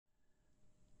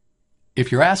If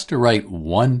you're asked to write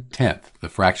 1/10, the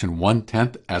fraction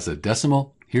 1/10 as a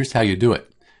decimal, here's how you do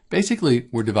it. Basically,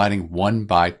 we're dividing 1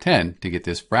 by 10 to get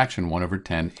this fraction 1 over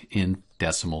 10 in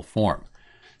decimal form.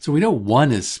 So we know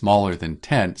 1 is smaller than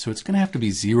 10, so it's going to have to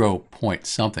be 0 point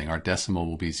something. Our decimal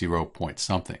will be 0 point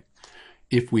something.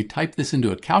 If we type this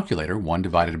into a calculator, 1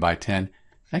 divided by 10,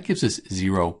 that gives us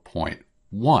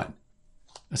 0.1.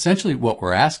 Essentially, what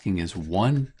we're asking is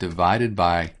 1 divided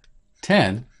by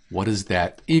 10, what does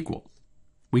that equal?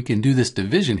 We can do this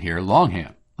division here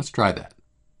longhand. Let's try that.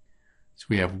 So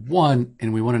we have 1,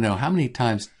 and we want to know how many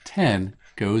times 10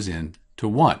 goes into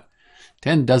 1.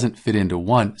 10 doesn't fit into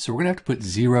 1, so we're going to have to put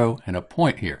 0 and a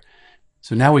point here.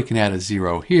 So now we can add a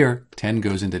 0 here. 10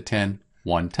 goes into 10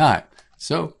 one time.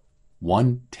 So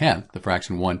 1/10, the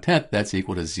fraction 1/10, that's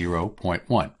equal to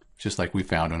 0.1, just like we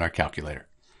found on our calculator.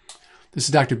 This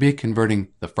is Dr. B converting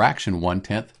the fraction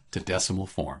 1/10 to decimal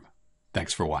form.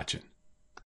 Thanks for watching.